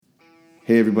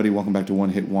Hey everybody, welcome back to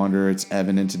One Hit Wonder. It's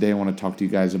Evan, and today I want to talk to you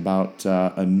guys about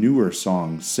a newer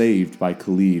song, Saved by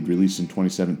Khalid, released in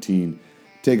 2017.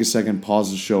 Take a second,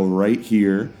 pause the show right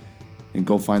here, and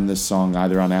go find this song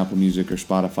either on Apple Music or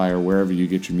Spotify or wherever you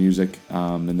get your music,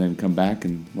 and then come back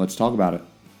and let's talk about it.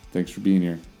 Thanks for being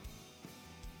here.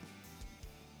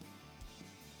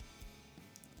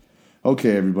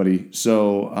 Okay, everybody.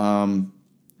 So,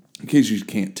 in case you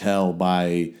can't tell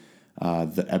by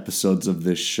the episodes of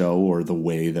this show or the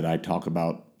way that I talk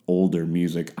about older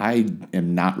music, I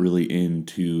am not really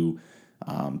into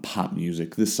pop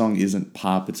music. This song isn't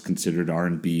pop; it's considered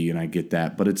R&B, and I get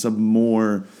that, but it's a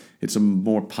more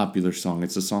popular song.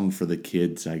 It's a song for the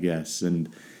kids, I guess, and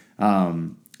a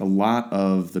lot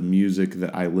of the music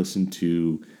that I listen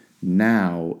to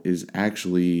now is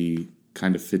actually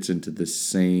kind of fits into the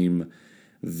same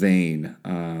vein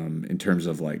in terms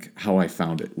of like how I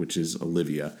found it, which is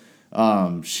Olivia.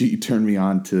 She turned me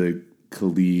on to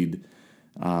Khalid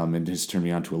and has turned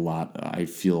me on to a lot. I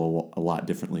feel a lot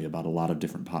differently about a lot of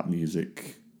different pop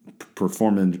music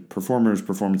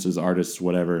performances, artists,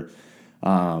 whatever.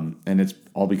 And it's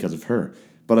all because of her.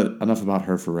 But enough about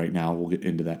her for right now. We'll get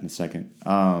into that in a second.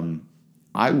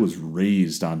 I was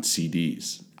raised on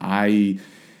CDs.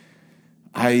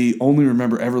 I only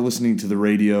remember ever listening to the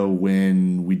radio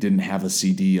when we didn't have a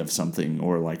CD of something,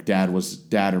 or like dad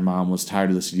or mom was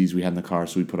tired of the CDs we had in the car,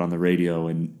 so we put on the radio.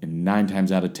 And 9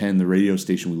 times out of 10, the radio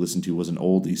station we listened to was an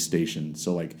oldies station,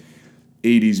 so like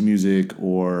 80s music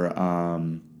or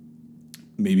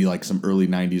maybe like some early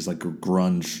 90s like a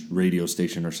grunge radio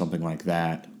station or something like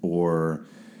that, or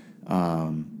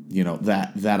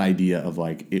that idea of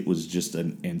like it was just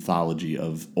an anthology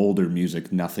of older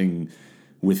music. Nothing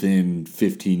within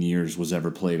 15 years was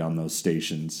ever played on those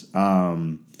stations.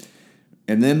 And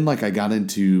then like I got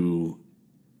into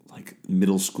like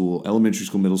middle school, elementary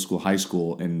school, middle school, high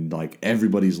school, and like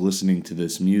everybody's listening to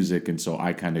this music, and so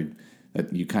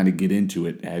you kind of get into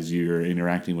it as you're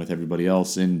interacting with everybody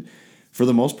else. And for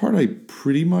the most part, I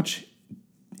pretty much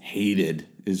hated,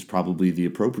 is probably the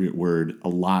appropriate word, a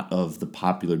lot of the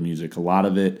popular music. A lot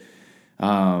of it,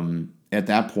 at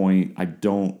that point, I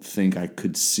don't think I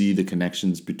could see the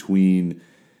connections between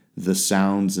the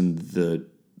sounds and the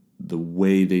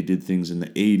way they did things in the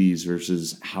 80s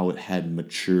versus how it had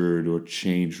matured or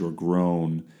changed or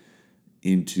grown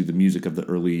into the music of the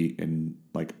early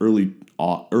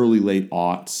late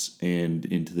aughts and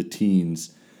into the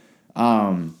teens.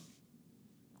 And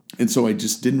so I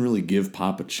just didn't really give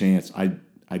pop a chance. I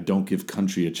don't give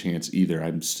country a chance either.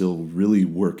 I'm still really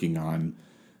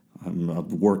I'm a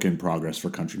work in progress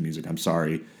for country music. I'm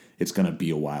sorry. It's going to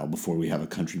be a while before we have a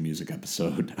country music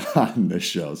episode on this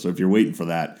show. So if you're waiting for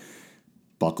that,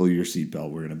 buckle your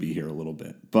seatbelt. We're going to be here a little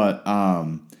bit. But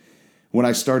when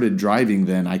I started driving,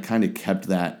 then I kind of kept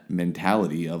that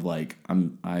mentality of like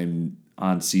I'm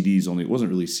on CDs only. It wasn't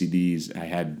really CDs.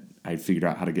 I figured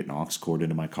out how to get an aux cord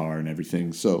into my car and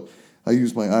everything. So I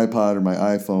used my iPod or my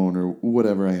iPhone or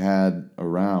whatever I had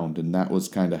around, and that was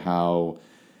kind of how.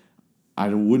 I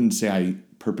wouldn't say I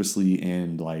purposely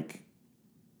and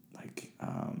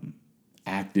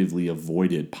actively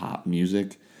avoided pop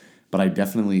music, but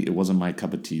it wasn't my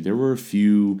cup of tea. There were a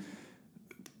few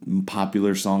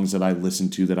popular songs that I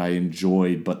listened to that I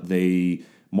enjoyed, but they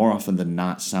more often than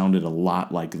not sounded a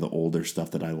lot like the older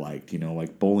stuff that I liked,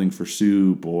 like Bowling for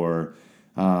Soup, or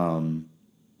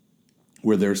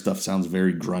where their stuff sounds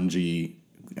very grungy.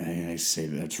 I say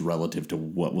that's relative to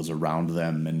what was around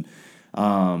them, and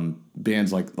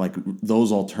bands like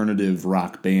those alternative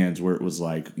rock bands where it was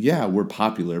like, yeah, we're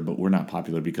popular, but we're not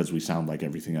popular because we sound like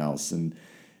everything else. And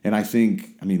I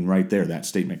think, I mean, right there, that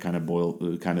statement kind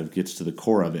of gets to the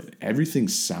core of it. Everything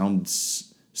sounded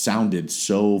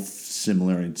so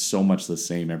similar and so much the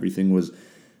same. Everything was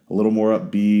a little more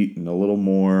upbeat and a little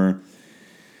more,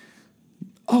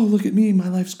 oh, look at me, my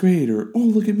life's great, or oh,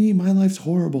 look at me, my life's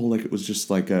horrible. Like it was just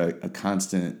like a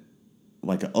constant,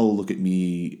 like oh, look at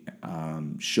me,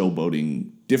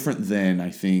 showboating. Different than I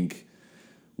think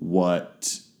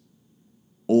what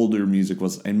older music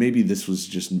was, and maybe this was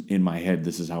just in my head.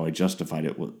 This is how I justified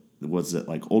it. Was that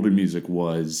like older music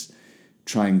was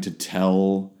trying to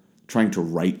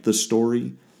write the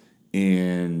story,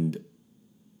 and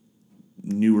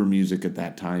newer music at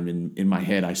that time, in my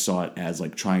head, I saw it as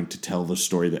like trying to tell the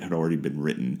story that had already been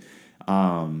written,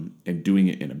 and doing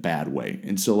it in a bad way.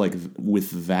 And so like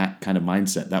with that kind of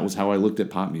mindset, that was how I looked at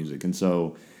pop music. And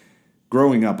so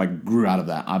growing up, I grew out of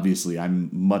that. Obviously, I'm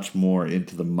much more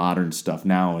into the modern stuff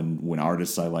now, and when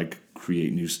artists I like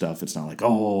create new stuff, it's not like,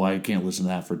 oh, I can't listen to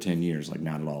that for 10 years. Like,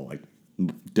 not at all. Like,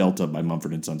 Delta by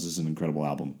Mumford & Sons is an incredible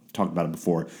album. Talked about it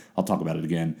before. I'll talk about it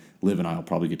again. Liv and I will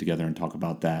probably get together and talk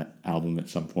about that album at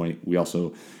some point. We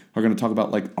also are going to talk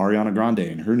about like Ariana Grande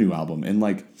and her new album. And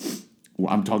like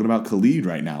I'm talking about Khalid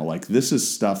right now. Like this is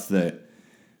stuff that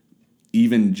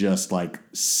even just like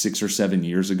 6 or 7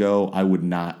 years ago, I would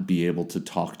not be able to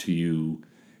talk to you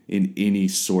in any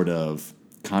sort of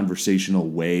conversational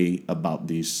way about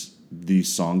these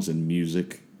songs and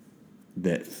music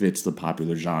that fits the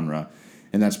popular genre.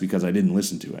 And that's because I didn't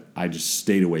listen to it. I just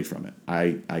stayed away from it.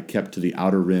 I kept to the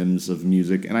outer rims of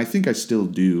music, and I think I still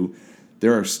do.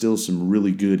 There are still some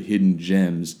really good hidden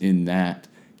gems in that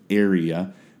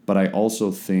area, but I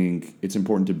also think it's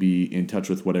important to be in touch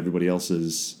with what everybody else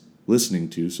is listening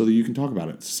to so that you can talk about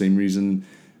it. It's the same reason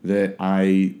that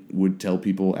I would tell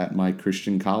people at my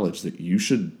Christian college that you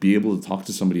should be able to talk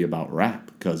to somebody about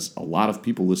rap, because a lot of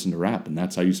people listen to rap, and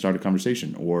that's how you start a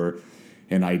conversation.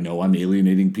 And I know I'm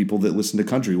alienating people that listen to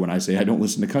country when I say I don't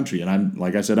listen to country. And I'm,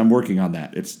 like I said, I'm working on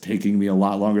that. It's taking me a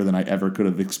lot longer than I ever could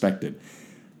have expected.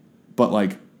 But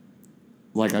like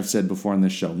I've said before on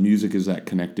this show, music is that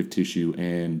connective tissue.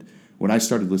 And when I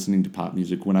started listening to pop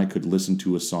music, when I could listen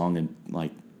to a song and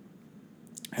like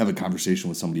have a conversation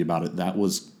with somebody about it, that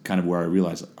was kind of where I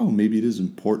realized, oh, maybe it is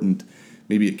important.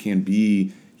 Maybe it can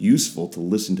be useful to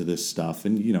listen to this stuff.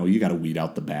 And, you know, you got to weed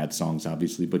out the bad songs,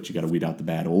 obviously, but you got to weed out the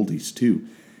bad oldies, too.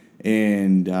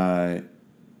 And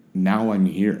now I'm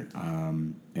here,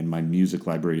 and my music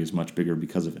library is much bigger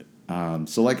because of it.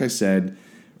 So like I said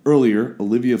earlier,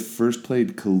 Olivia first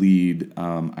played Khalid.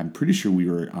 I'm pretty sure we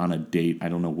were on a date. I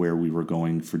don't know where we were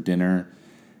going for dinner.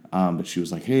 But she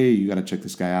was like, hey, you got to check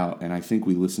this guy out. And I think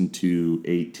we listened to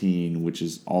 18, which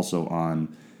is also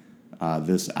on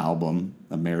this album,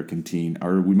 American Teen.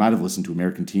 Or we might have listened to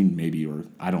American Teen maybe, or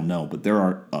I don't know. But there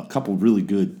are a couple really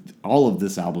good. All of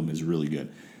this album is really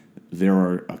good. There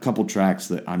are a couple tracks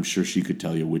that I'm sure she could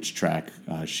tell you which track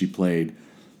she played.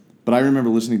 But I remember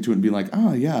listening to it and being like,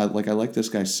 oh, yeah, like I like this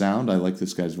guy's sound. I like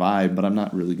this guy's vibe, but I'm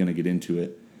not really going to get into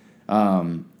it.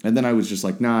 And then I was just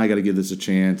like, nah, I got to give this a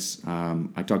chance.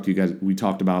 I talked to you guys. We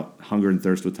talked about Hunger and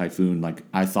Thirst with Typhoon. Like,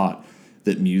 I thought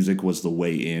that music was the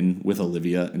way in with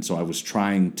Olivia. And so I was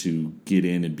trying to get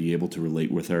in and be able to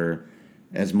relate with her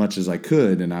as much as I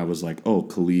could. And I was like, oh,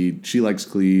 Khalid, she likes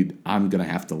Khalid. I'm going to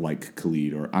have to like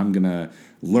Khalid, or I'm going to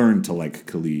learn to like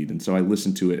Khalid. And so I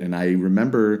listened to it, and I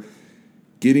remember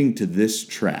getting to this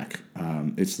track.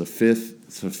 It's the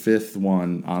fifth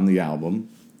one on the album.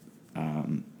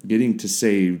 Getting to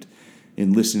Saved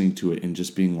and listening to it and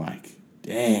just being like,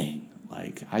 dang,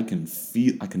 like I can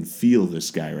feel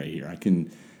this guy right here. I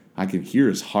can hear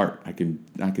his heart. I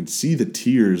can see the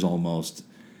tears almost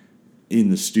in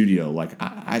the studio. Like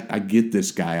I get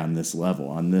this guy on this level,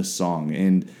 on this song.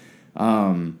 And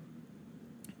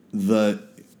the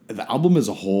album as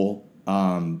a whole,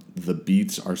 the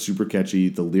beats are super catchy,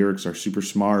 the lyrics are super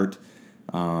smart.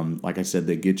 Like I said,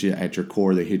 they get you at your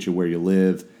core, they hit you where you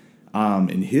live.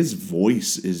 And his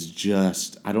voice is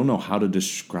just, I don't know how to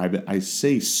describe it. I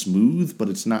say smooth, but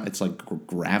it's not, it's like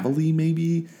gravelly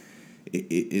maybe.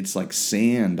 It's like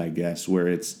sand, I guess, where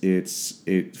it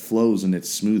flows and it's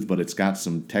smooth, but it's got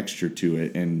some texture to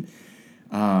it. And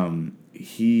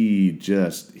he's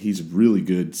a really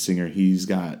good singer. He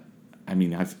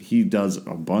does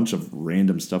a bunch of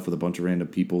random stuff with a bunch of random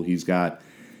people. He's got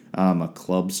a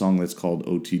club song that's called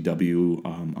OTW,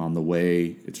 On the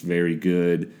Way. It's very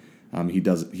good. He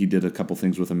did a couple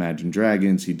things with Imagine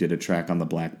Dragons. He did a track on the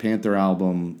Black Panther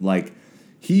album. Like,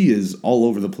 he is all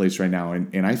over the place right now,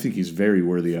 and I think he's very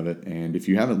worthy of it. And if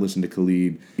you haven't listened to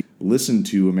Khalid, listen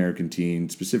to American Teen.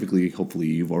 Specifically, hopefully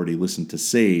you've already listened to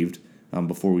Saved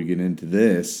before we get into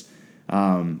this.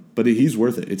 But he's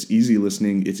worth it. It's easy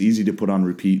listening. It's easy to put on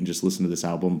repeat and just listen to this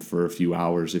album for a few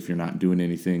hours if you're not doing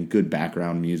anything. Good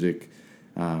background music.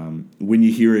 When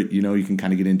you hear it, you can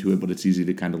kind of get into it, but it's easy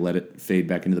to kind of let it fade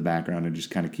back into the background and just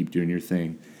kind of keep doing your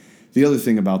thing. The other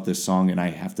thing about this song, and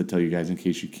I have to tell you guys in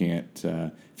case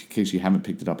you haven't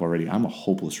picked it up already, I'm a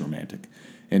hopeless romantic.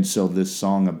 And so this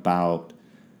song about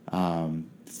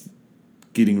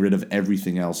getting rid of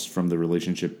everything else from the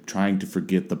relationship, trying to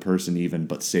forget the person even,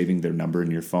 but saving their number in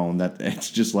your phone, it's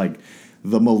just like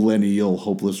the millennial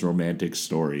hopeless romantic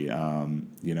story. I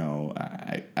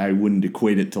wouldn't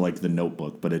equate it to like The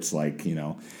Notebook, but it's like,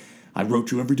 I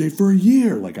wrote you every day for a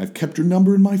year. Like, I've kept your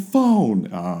number in my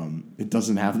phone. It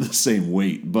doesn't have the same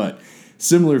weight, but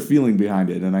similar feeling behind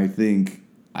it. And I think,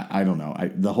 I don't know,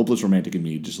 the hopeless romantic in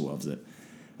me just loves it.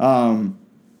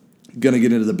 Gonna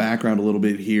get into the background a little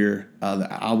bit here. The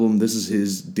album, this is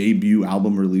his debut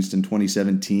album released in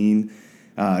 2017.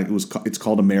 It's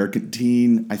called American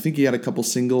Teen. I think he had a couple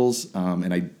singles,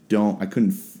 and I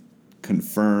couldn't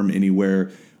confirm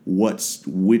anywhere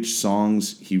which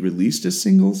songs he released as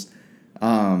singles.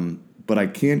 But I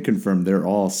can confirm they're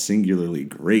all singularly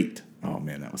great. Oh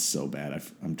man, that was so bad.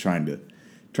 I'm trying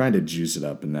to juice it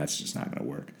up, and that's just not going to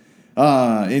work.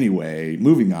 Anyway,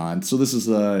 moving on. So this is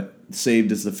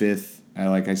Saved as the fifth.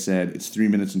 Like I said, it's 3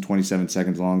 minutes and 27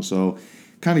 seconds long. So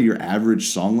kind of your average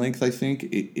song length, I think.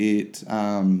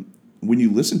 When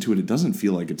you listen to it, it doesn't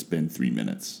feel like it's been 3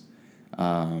 minutes.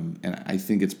 And I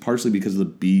think it's partially because of the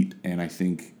beat, and I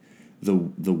think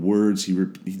the words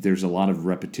there's a lot of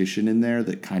repetition in there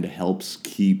that kind of helps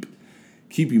keep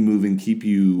you moving, keep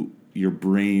your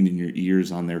brain and your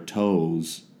ears on their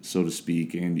toes, so to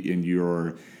speak, and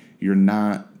you're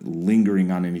not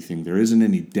lingering on anything. There isn't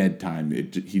any dead time.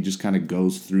 He just kind of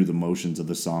goes through the motions of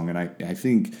the song, and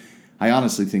I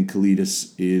honestly think Khalid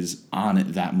is on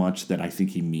it that much that I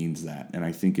think he means that, and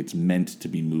I think it's meant to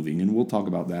be moving, and we'll talk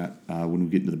about that when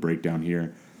we get into the breakdown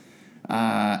here.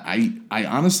 I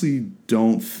honestly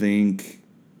don't think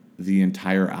the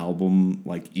entire album,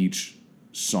 like each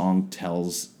song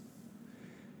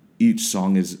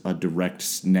is a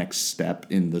direct next step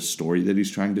in the story that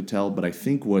he's trying to tell, but I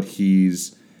think what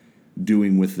he's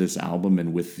doing with this album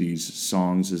and with these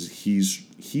songs is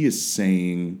he is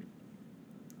saying,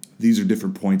 these are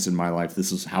different points in my life.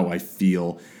 This is how I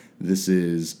feel. This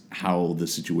is how the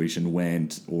situation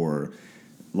went. Or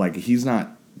like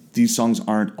these songs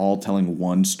aren't all telling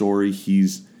one story.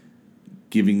 He's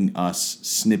giving us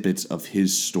snippets of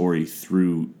his story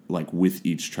through, like, with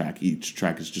each track. Each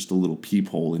track is just a little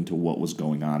peephole into what was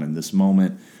going on in this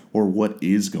moment or what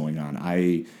is going on.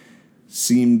 I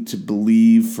seem to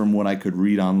believe from what I could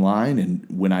read online, and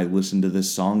when I listen to this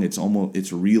song,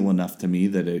 it's real enough to me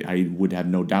that I would have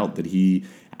no doubt that he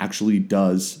actually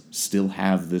does still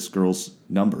have this girl's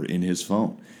number in his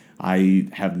phone. I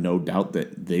have no doubt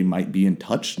that they might be in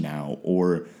touch now,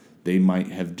 or they might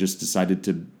have just decided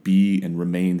to be and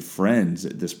remain friends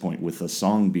at this point with a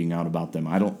song being out about them.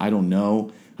 I don't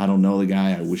know. I don't know the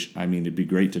guy. It'd be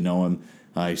great to know him.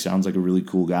 He sounds like a really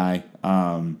cool guy.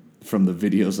 From the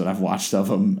videos that I've watched of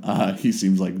him, he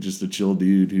seems like just a chill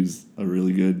dude who's a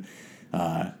really good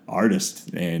artist,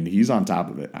 and he's on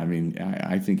top of it.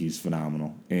 I think he's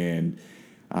phenomenal. And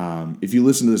if you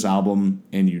listen to this album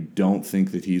and you don't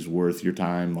think that he's worth your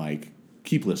time, like,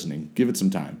 keep listening. Give it some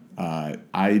time.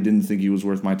 I didn't think he was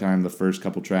worth my time the first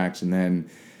couple tracks, and then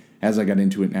as I got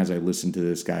into it and as I listened to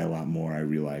this guy a lot more, I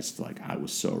realized, like, I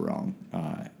was so wrong.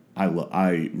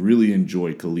 I really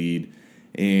enjoy Khalid,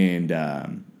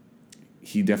 and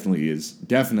he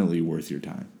definitely worth your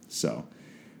time. So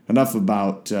enough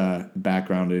about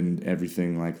background and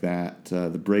everything like that.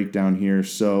 The breakdown here.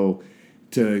 So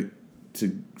to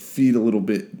feed a little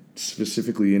bit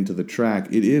specifically into the track,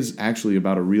 it is actually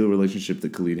about a real relationship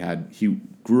that Khalid had. He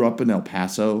grew up in El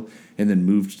Paso and then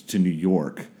moved to New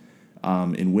York.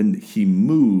 And when he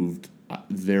moved,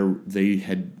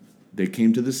 they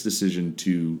came to this decision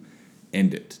to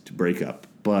end it, to break up.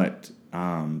 But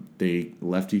they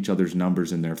left each other's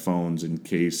numbers in their phones in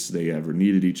case they ever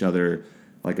needed each other,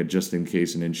 like a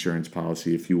just-in-case an insurance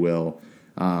policy, if you will.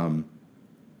 And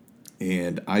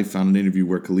I found an interview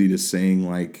where Khalid is saying,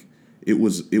 like, it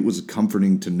was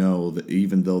comforting to know that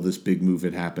even though this big move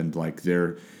had happened, like,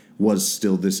 there was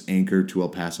still this anchor to El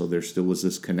Paso. There still was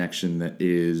this connection that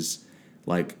is,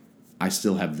 like, I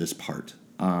still have this part.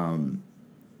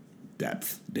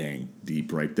 Depth, dang,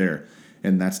 deep right there.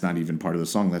 And that's not even part of the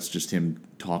song. That's just him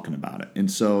talking about it.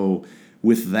 And so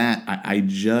with that, I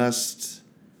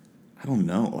don't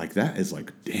know. Like, that is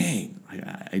like, dang.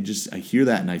 I hear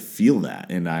that and I feel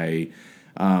that. And I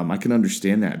can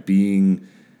understand that being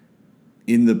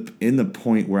in the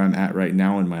point where I'm at right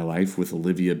now in my life, with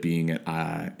Olivia being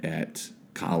at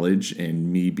college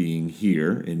and me being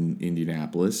here in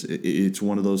Indianapolis. It's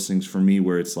one of those things for me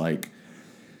where it's like,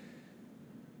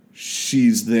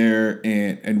 she's there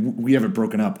and we haven't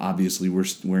broken up. Obviously,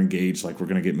 we're engaged. Like, we're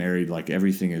gonna get married. Like,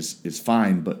 everything is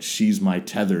fine. But she's my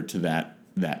tether to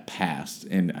that past,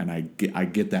 and I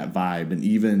get that vibe. And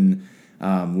even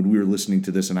when we were listening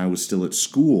to this, and I was still at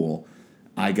school,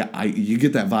 you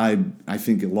get that vibe. I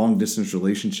think a long distance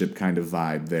relationship kind of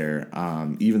vibe there.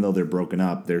 Even though they're broken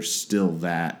up, there's still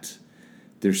that.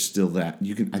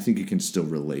 I think you can still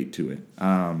relate to it.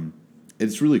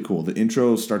 It's really cool. The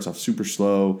intro starts off super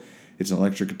slow. It's an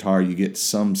electric guitar. You get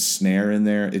some snare in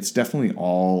there. It's definitely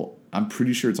I'm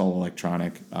pretty sure it's all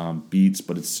electronic beats,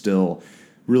 but it's still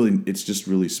it's just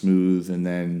really smooth. And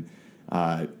then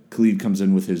Khalid comes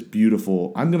in with his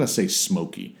beautiful, I'm going to say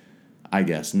smoky. I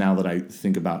guess now that I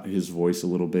think about his voice a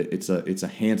little bit, it's a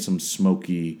handsome,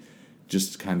 smoky,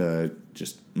 just kind of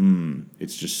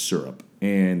it's just syrup.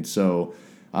 And so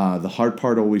the hard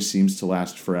part always seems to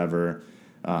last forever.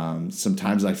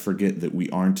 Sometimes I forget that we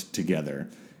aren't together.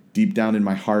 Deep down in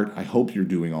my heart, I hope you're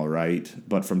doing all right,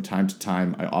 but from time to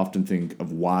time, I often think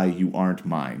of why you aren't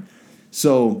mine.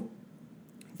 So,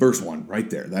 verse 1, right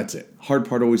there, that's it. Hard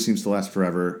part always seems to last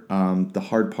forever. The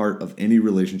hard part of any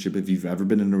relationship, if you've ever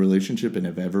been in a relationship and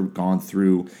have ever gone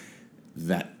through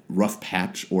that rough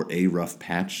patch or a rough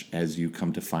patch, as you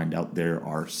come to find out there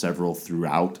are several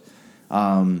throughout,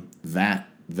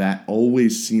 that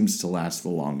always seems to last the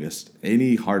longest.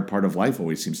 Any hard part of life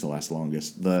always seems to last the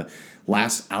longest. The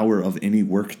last hour of any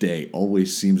workday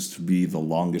always seems to be the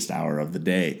longest hour of the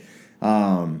day.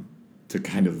 To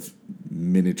kind of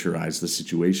miniaturize the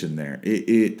situation there,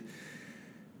 it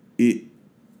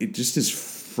just is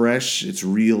fresh. It's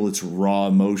real. It's raw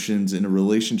emotions in a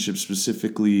relationship.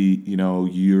 Specifically, you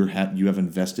have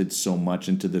invested so much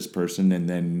into this person, and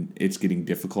then it's getting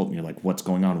difficult, and you're like, "What's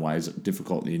going on? Why is it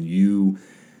difficult?" And you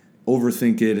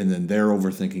overthink it, and then they're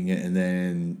overthinking it, and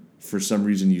then for some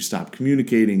reason you stop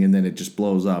communicating, and then it just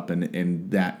blows up,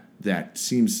 and that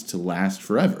seems to last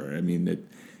forever. I mean,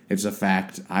 it's a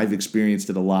fact. I've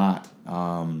experienced it a lot.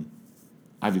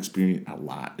 I've experienced a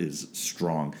lot is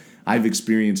strong. I've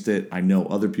experienced it. I know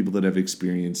other people that have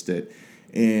experienced it,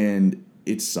 and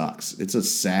it sucks. It's a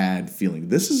sad feeling.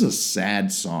 This is a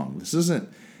sad song. This isn't.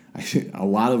 A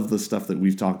lot of the stuff that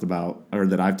we've talked about, or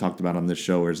that I've talked about on this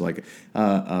show, is like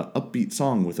a upbeat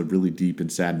song with a really deep and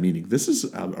sad meaning. This is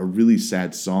a really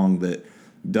sad song that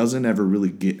doesn't ever really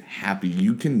get happy.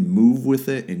 You can move with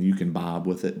it and you can bob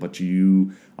with it, but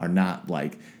you are not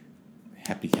like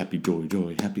happy, happy, joy,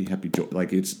 joy, happy, happy, joy.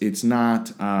 Like it's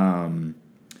not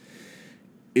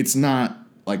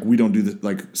like we don't do the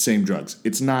like same drugs.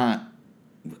 It's not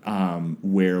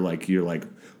where like you're like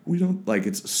we don't like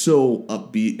it's so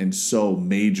upbeat and so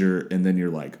major, and then you're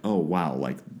like, oh wow,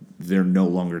 like they're no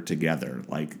longer together.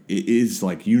 Like it is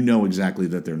like exactly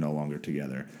that they're no longer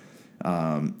together.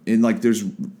 And like there's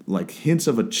like hints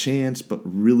of a chance, but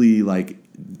really like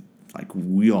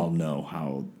we all know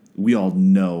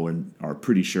and are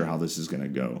pretty sure how this is gonna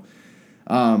go.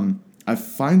 I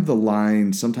find the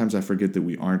line, sometimes I forget that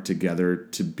we aren't together,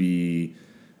 to be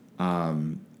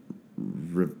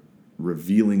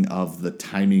revealing of the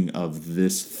timing of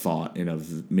this thought and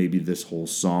of maybe this whole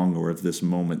song or of this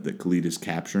moment that Khalid is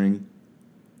capturing.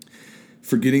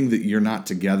 Forgetting that you're not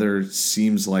together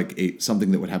seems like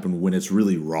something that would happen when it's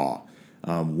really raw,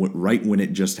 right when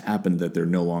it just happened that they're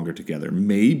no longer together.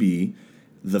 Maybe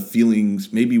the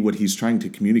feelings, maybe what he's trying to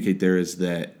communicate there is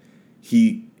that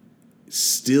he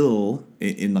still,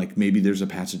 in like maybe there's a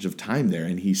passage of time there,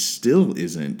 and he still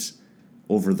isn't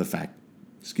over the fact,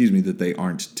 that they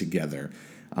aren't together.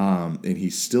 And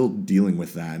he's still dealing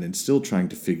with that and still trying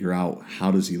to figure out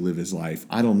how does he live his life.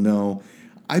 I don't know.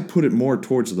 I put it more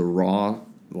towards the raw,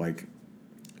 like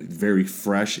very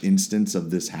fresh instance of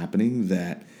this happening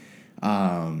that,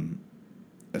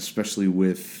 especially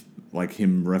with like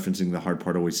him referencing the hard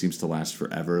part always seems to last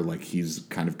forever. Like he's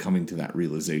kind of coming to that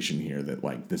realization here that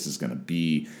like this is going to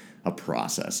be a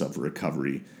process of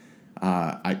recovery.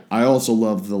 I also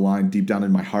love the line, deep down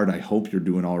in my heart, I hope you're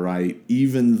doing all right,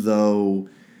 even though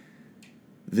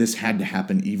this had to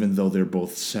happen, even though they're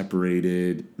both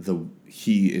separated.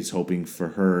 He is hoping for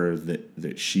her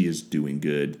that she is doing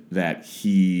good, that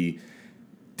he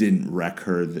didn't wreck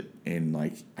her, and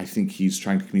like I think he's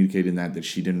trying to communicate in that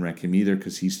she didn't wreck him either,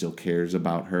 because he still cares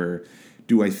about her.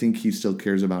 Do I think he still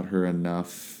cares about her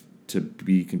enough to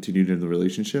be continued in the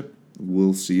relationship?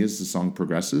 We'll see as the song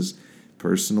progresses.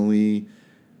 Personally,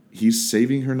 he's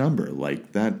saving her number.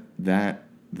 Like that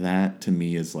to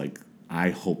me is like, I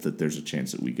hope that there's a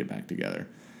chance that we get back together.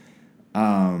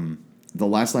 The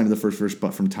last line of the first verse,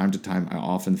 but from time to time, I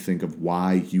often think of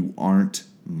why you aren't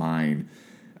mine.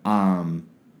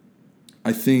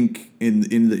 I think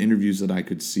in the interviews that I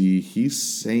could see, he's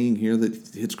saying here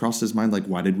that it's crossed his mind, like,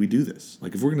 why did we do this?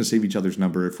 Like, if we're going to save each other's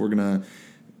number, if we're going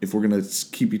to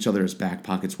keep each other as back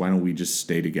pockets, why don't we just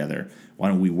stay together? Why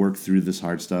don't we work through this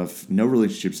hard stuff? No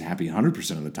relationship's happy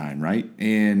 100% of the time, right?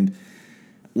 And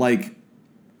like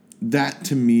that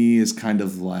to me is kind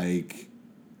of like,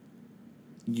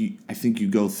 I think you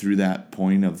go through that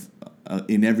point of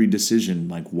in every decision,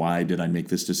 like, why did I make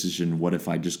this decision? What if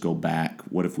I just go back?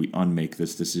 What if we unmake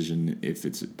this decision, if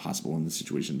it's possible in the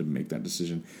situation to make that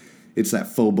decision? It's that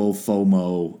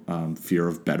FOMO, fear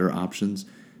of better options,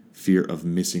 fear of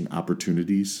missing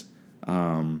opportunities.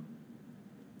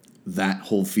 That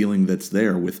whole feeling that's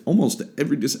there with almost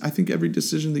every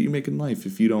decision that you make in life.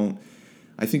 If you don't,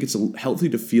 I think it's healthy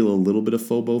to feel a little bit of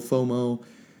FOMO,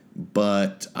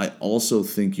 but I also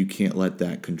think you can't let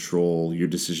that control your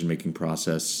decision-making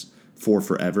process for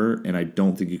forever, and I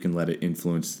don't think you can let it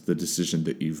influence the decision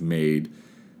that you've made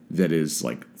that is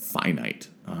like finite.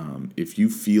 If you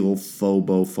feel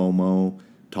FOMO,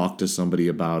 talk to somebody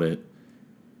about it,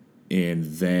 and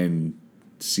then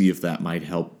see if that might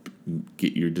help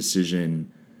get your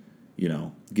decision,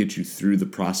 get you through the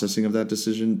processing of that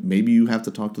decision. Maybe you have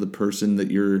to talk to the person that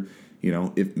you're,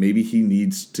 if maybe he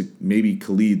needs to, maybe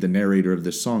Khalid, the narrator of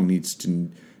this song, needs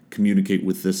to communicate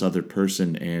with this other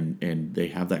person, and they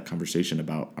have that conversation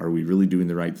about, are we really doing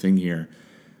the right thing here?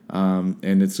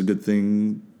 And it's a good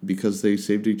thing because they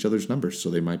saved each other's numbers, so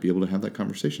they might be able to have that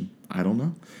conversation. I don't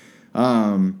know.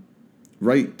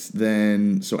 Right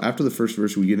then, so after the first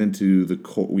verse, we head into the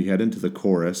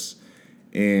chorus,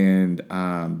 and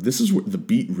this is where the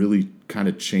beat really kind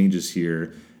of changes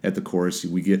here at the chorus.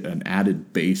 We get an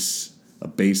added bass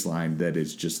line that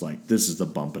is just like, this is the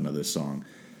bumping of this song.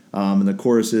 And the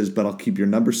chorus is, but I'll keep your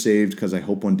number saved because I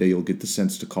hope one day you'll get the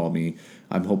sense to call me.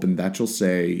 I'm hoping that you'll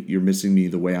say you're missing me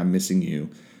the way I'm missing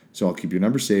you. So I'll keep your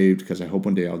number saved because I hope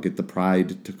one day I'll get the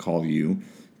pride to call you,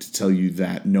 to tell you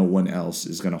that no one else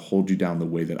is going to hold you down the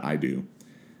way that I do.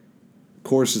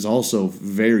 Chorus is also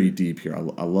very deep here.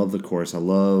 I love the chorus. I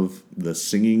love the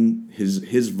singing.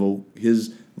 His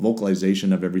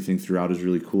vocalization of everything throughout is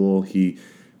really cool. He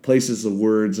places the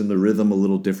words and the rhythm a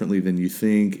little differently than you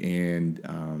think,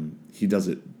 and he does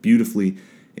it beautifully.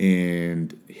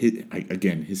 And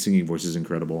his singing voice is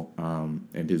incredible,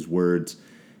 and his words.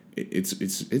 It's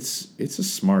a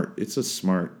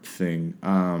smart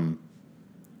thing.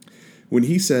 When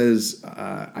he says,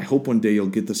 I hope one day you'll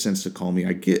get the sense to call me,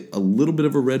 I get a little bit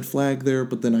of a red flag there,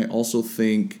 but then I also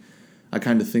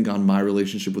kind of think on my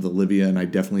relationship with Olivia, and I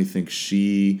definitely think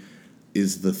she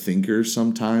is the thinker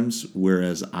sometimes,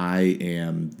 whereas I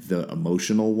am the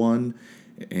emotional one.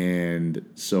 And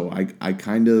so I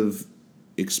kind of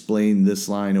explain this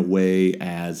line away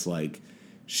as like,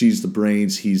 she's the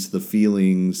brains, he's the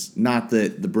feelings. Not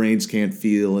that the brains can't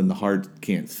feel and the heart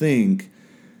can't think,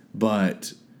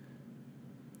 but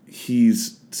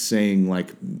he's saying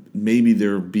like maybe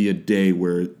there'll be a day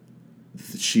where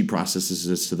she processes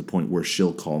this to the point where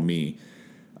she'll call me.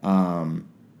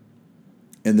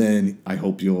 And then I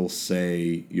hope you'll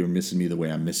say you're missing me the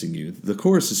way I'm missing you. The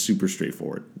chorus is super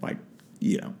straightforward. Like,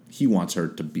 he wants her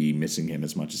to be missing him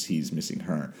as much as he's missing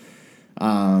her.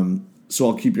 So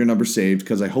I'll keep your number saved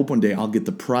because I hope one day I'll get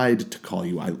the pride to call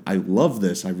you. I love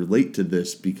this. I relate to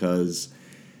this because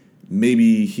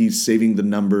maybe he's saving her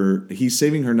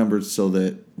number so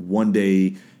that one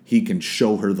day he can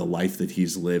show her the life that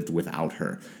he's lived without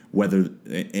her.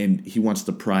 And he wants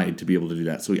the pride to be able to do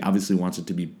that. So he obviously wants it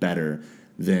to be better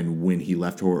than when he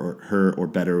left her or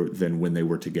better than when they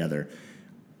were together.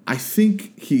 I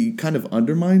think he kind of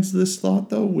undermines this thought,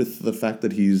 though, with the fact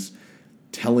that he's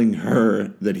telling her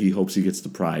that he hopes he gets the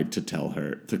pride to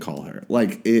call her.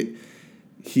 Like,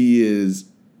 he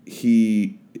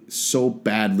so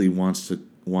badly wants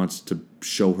to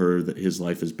show her that his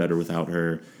life is better without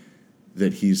her,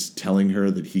 that he's telling her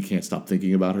that he can't stop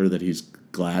thinking about her, that he's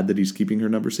glad that he's keeping her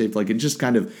number safe. Like, it just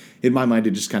kind of, in my mind,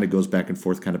 it just kind of goes back and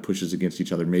forth, kind of pushes against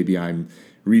each other. Maybe I'm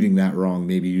reading that wrong.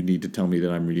 Maybe you need to tell me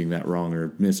that I'm reading that wrong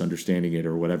or misunderstanding it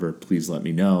or whatever. Please let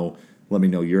me know. Let me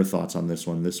know your thoughts on this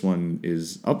one. This one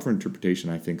is up for interpretation,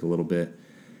 I think, a little bit.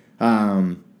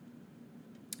 I'll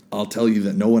tell you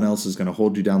that no one else is going to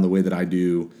hold you down the way that I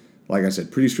do. Like I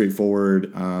said, pretty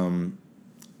straightforward.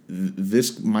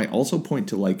 This might also point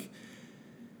to, like,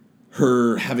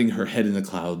 her having her head in the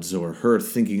clouds, or her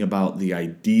thinking about the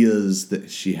ideas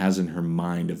that she has in her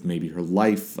mind of maybe her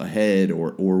life ahead,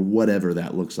 or whatever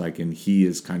that looks like. And he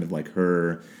is kind of like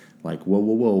her, like,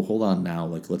 whoa, hold on now.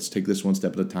 Like, let's take this one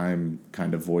step at a time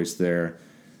kind of voice there.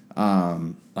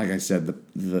 Like I said,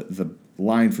 the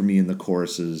line for me in the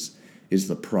chorus is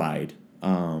the pride.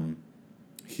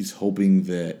 He's hoping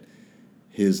that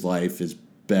his life is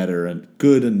better and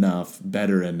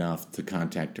better enough to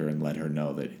contact her and let her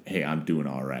know that, hey, I'm doing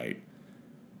all right,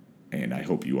 and I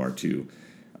hope you are too.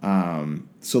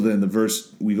 So then the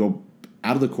verse, we go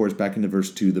out of the chorus back into verse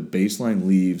 2. The bass line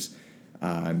leaves.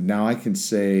 Now I can't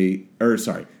say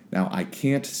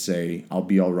I'll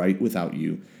be all right without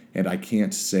you, and I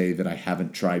can't say that I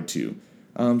haven't tried to.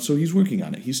 So he's working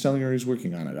on it. He's telling her he's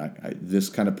working on it. This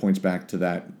kind of points back to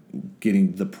that,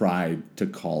 getting the pride to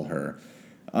call her.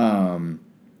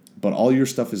 But all your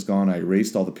stuff is gone. I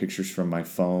erased all the pictures from my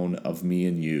phone of me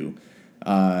and you.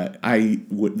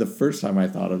 The first time I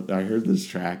heard this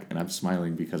track, and I'm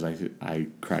smiling because I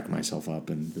crack myself up,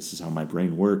 and this is how my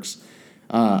brain works.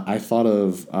 I thought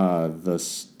of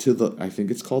this to the. I think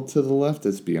it's called "To the Left."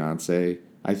 It's Beyonce.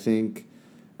 I think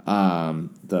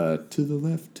the to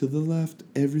the left,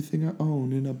 everything I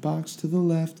own in a box to the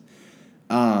left.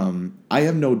 I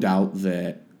have no doubt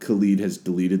that Khalid has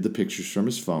deleted the pictures from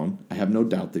his phone. I have no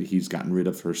doubt that he's gotten rid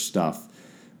of her stuff,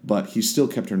 but he still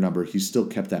kept her number. He still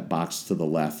kept that box to the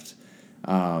left.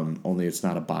 Only it's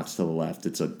not a box to the left.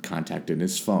 It's a contact in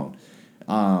his phone.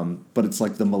 But it's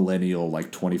like the millennial,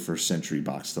 like 21st century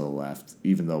box to the left.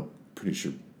 Even though pretty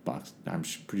sure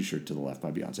To the Left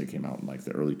by Beyonce came out in like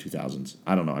the early 2000s.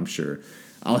 I don't know. I'm sure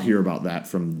I'll hear about that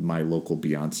from my local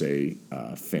Beyonce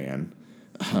fan,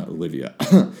 Olivia.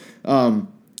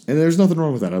 And there's nothing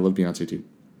wrong with that. I love Beyonce too.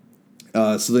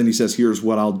 So then he says, "Here's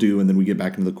what I'll do," and then we get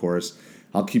back into the chorus.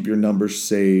 "I'll keep your numbers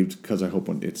saved because I hope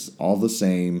when it's all the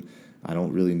same. I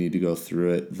don't really need to go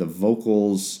through it." The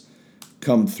vocals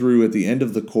come through at the end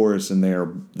of the chorus, and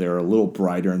they're a little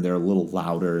brighter, and they're a little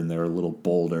louder, and they're a little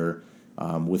bolder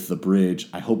with the bridge.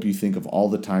 "I hope you think of all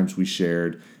the times we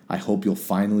shared. I hope you'll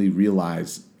finally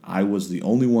realize I was the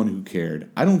only one who cared."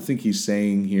 I don't think he's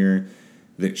saying here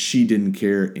that she didn't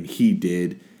care and he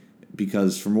did,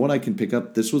 because from what I can pick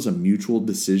up, this was a mutual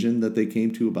decision that they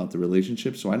came to about the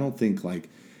relationship. So I don't think like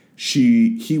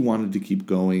he wanted to keep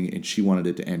going and she wanted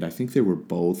it to end. I think they were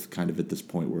both kind of at this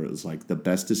point where it was like the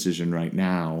best decision right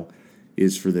now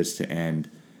is for this to end.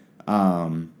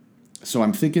 So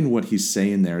I'm thinking what he's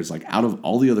saying there is like out of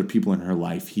all the other people in her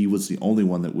life, he was the only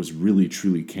one that was really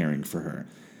truly caring for her.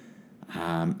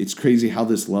 It's crazy how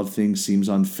this love thing seems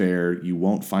unfair. You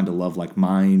won't find a love like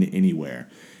mine anywhere.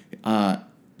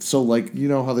 So, like, you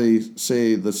know how they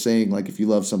say the saying, like, if you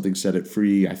love something, set it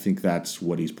free. I think that's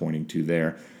what he's pointing to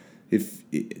there.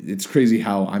 It's crazy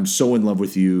how I'm so in love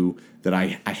with you that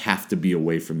I have to be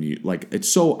away from you. Like,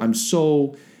 I'm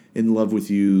so in love with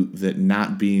you that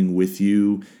not being with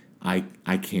you, I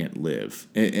can't live.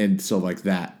 And so, like,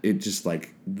 that, it just,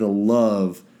 like, the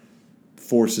love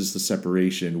forces the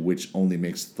separation, which only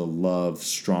makes the love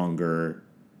stronger,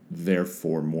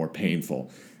 therefore more painful.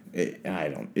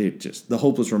 The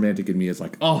hopeless romantic in me is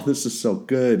like, oh, this is so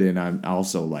good. And I'm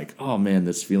also like, oh man,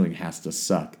 this feeling has to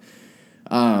suck.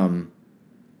 And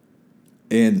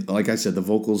like I said, the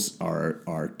vocals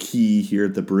are key here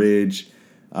at the bridge.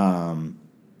 And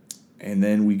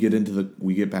then we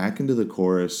get back into the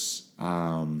chorus,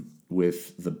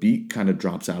 with the beat kind of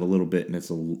drops out a little bit and it's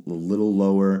a little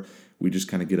lower. We just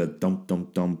kind of get a dump,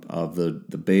 dump, dump of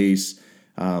the bass.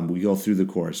 We go through the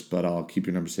chorus, but I'll keep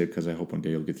your number safe because I hope one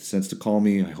day you'll get the sense to call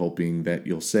me. I'm hoping that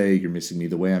you'll say you're missing me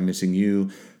the way I'm missing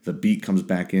you. The beat comes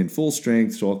back in full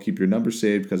strength, so I'll keep your number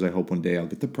saved because I hope one day I'll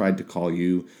get the pride to call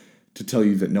you, to tell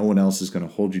you that no one else is going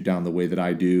to hold you down the way that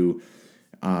I do.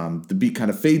 The beat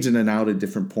kind of fades in and out at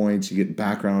different points. You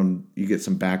get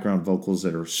some background vocals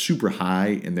that are super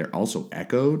high and they're also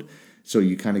echoed. So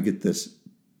you kind of get this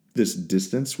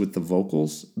distance with the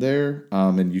vocals there,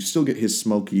 and you still get his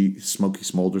smoky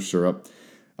smolder syrup.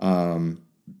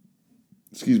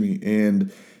 Excuse me,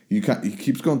 and he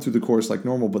keeps going through the chorus like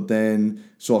normal, but then,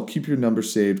 so I'll keep your number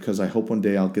saved because I hope one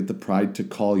day I'll get the pride to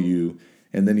call you.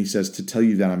 And then he says, to tell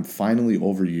you that I'm finally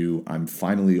over you. I'm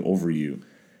finally over you.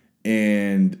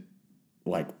 And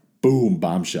like, boom,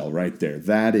 bombshell right there.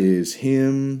 That is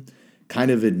him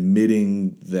kind of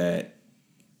admitting that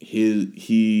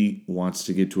he wants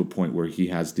to get to a point where he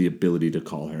has the ability to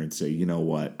call her and say, you know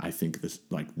what, I think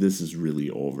this is really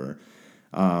over.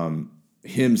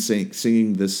 Him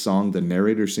singing this song, the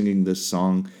narrator singing this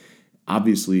song,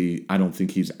 obviously I don't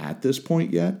think he's at this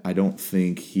point yet. I don't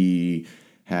think he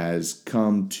has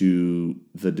come to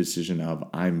the decision of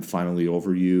I'm finally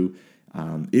over you.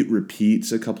 It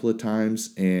repeats a couple of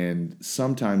times, and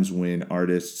sometimes when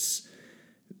artists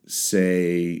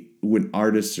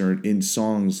are in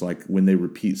songs, like when they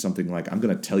repeat something like, I'm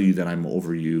going to tell you that I'm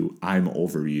over you,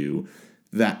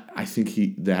 that I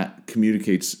think that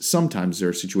communicates, sometimes there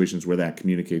are situations where that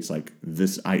communicates like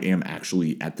this, I am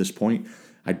actually at this point.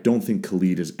 I don't think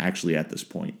Khalid is actually at this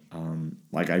point.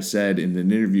 Like I said in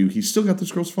an interview, he's still got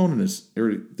this girl's phone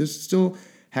still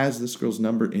has this girl's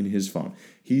number in his phone.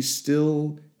 He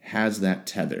still has that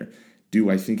tether. Do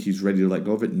I think he's ready to let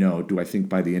go of it? No. Do I think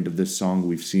by the end of this song,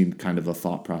 we've seen kind of a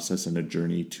thought process and a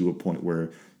journey to a point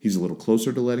where he's a little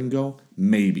closer to letting go?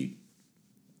 Maybe.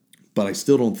 But I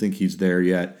still don't think he's there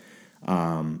yet.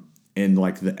 And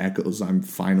like the echoes, I'm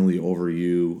finally over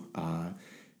you.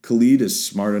 Khalid is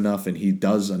smart enough and he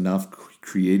does enough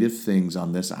creative things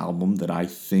on this album that I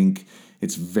think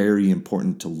it's very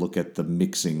important to look at the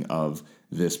mixing of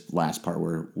this last part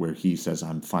where he says,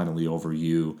 I'm finally over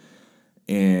you.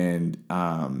 And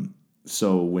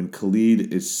So when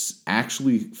Khalid is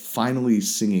actually finally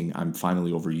singing I'm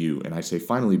Finally Over You, and I say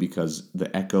finally because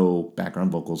the echo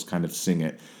background vocals kind of sing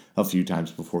it a few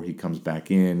times before he comes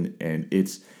back in, and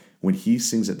it's when he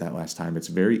sings it that last time, it's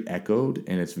very echoed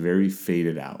and it's very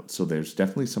faded out. So there's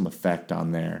definitely some effect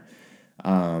on there.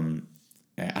 I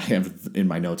have in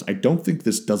my notes, I don't think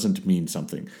this doesn't mean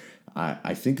something.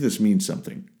 I think this means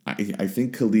something. I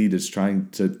think Khalid is trying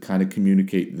to kind of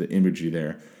communicate the imagery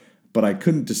there, but I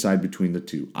couldn't decide between the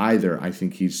two. Either I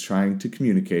think he's trying to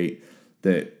communicate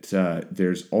that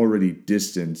there's already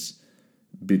distance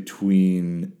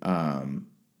between,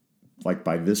 like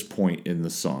by this point in the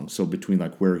song. So between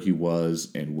like where he was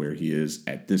and where he is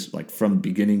at this, like from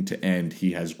beginning to end,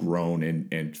 he has grown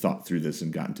and thought through this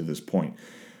and gotten to this point.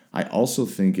 I also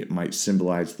think it might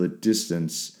symbolize the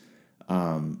distance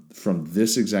from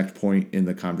this exact point in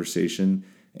the conversation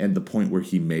and the point where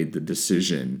he made the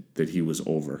decision that he was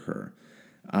over her.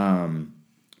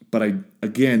 But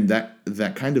again,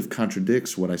 that kind of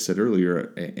contradicts what I said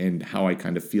earlier and how I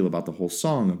kind of feel about the whole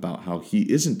song, about how he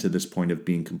isn't to this point of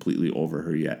being completely over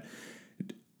her yet.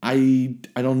 I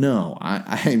don't know.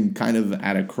 I'm kind of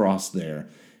at a cross there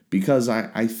because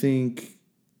I think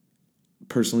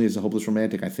personally, as a hopeless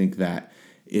romantic, I think that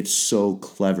it's so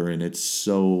clever and it's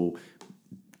so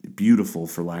beautiful,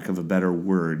 for lack of a better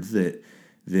word,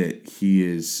 that he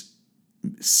is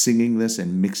singing this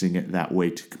and mixing it that way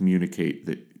to communicate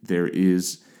that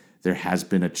there has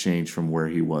been a change from where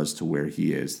he was to where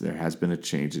he is. There has been a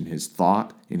change in his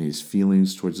thought, in his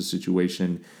feelings towards the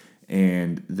situation,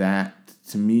 and that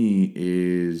to me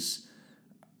is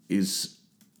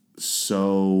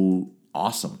so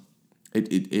awesome.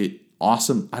 It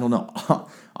awesome. I don't know.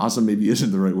 Awesome maybe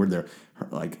isn't the right word there.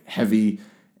 Like heavy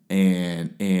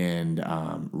and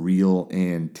real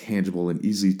and tangible and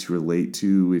easy to relate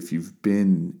to if you've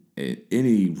been in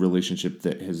any relationship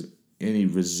that has any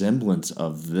resemblance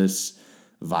of this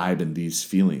vibe and these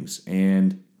feelings.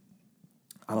 And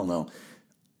I don't know.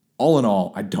 All in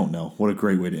all, I don't know. What a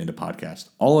great way to end a podcast.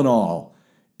 All in all,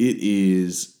 it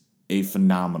is a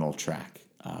phenomenal track.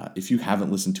 If you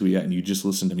haven't listened to it yet and you just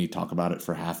listened to me talk about it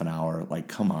for half an hour, like,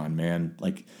 come on, man.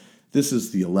 Like, this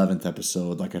is the 11th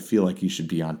episode. Like, I feel like you should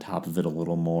be on top of it a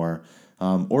little more.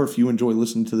 Or if you enjoy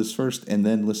listening to this first and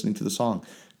then listening to the song,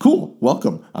 cool,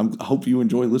 welcome. I hope you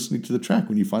enjoy listening to the track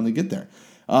when you finally get there.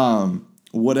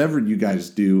 Whatever you guys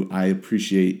do, I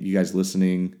appreciate you guys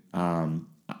listening.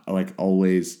 Like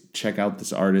always, check out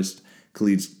this artist.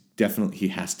 Khalid's definitely, he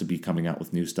has to be coming out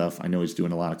with new stuff. I know he's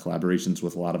doing a lot of collaborations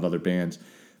with a lot of other bands,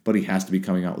 but he has to be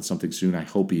coming out with something soon. I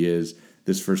hope he is.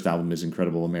 This first album is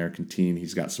incredible, American Teen.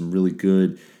 He's got some really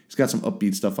good, he's got some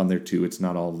upbeat stuff on there too. It's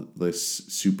not all this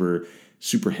super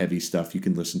heavy stuff. You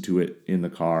can listen to it in the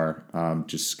car.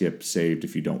 Just skip saved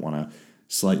if you don't want to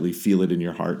slightly feel it in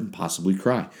your heart and possibly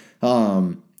cry.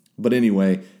 But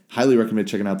anyway, highly recommend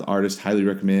checking out the artist. Highly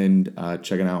recommend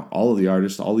checking out all of the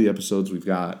artists, all the episodes we've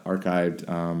got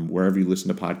archived wherever you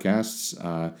listen to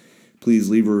podcasts.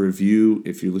 Please leave a review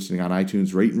if you're listening on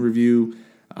iTunes. Rate and review.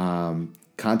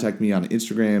 Contact me on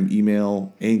Instagram,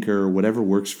 email, Anchor, whatever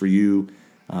works for you.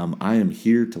 I am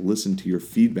here to listen to your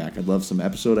feedback. I'd love some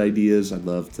episode ideas. I'd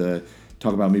love to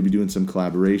talk about maybe doing some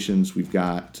collaborations. We've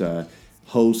got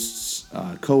hosts,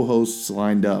 co-hosts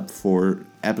lined up for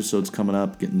episodes coming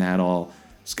up, getting that all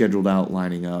scheduled out,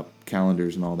 lining up,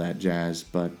 calendars and all that jazz.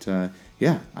 But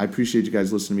yeah, I appreciate you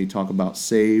guys listening to me talk about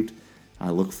Saved.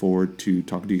 I look forward to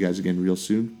talking to you guys again real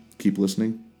soon. Keep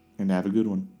listening and have a good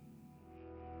one.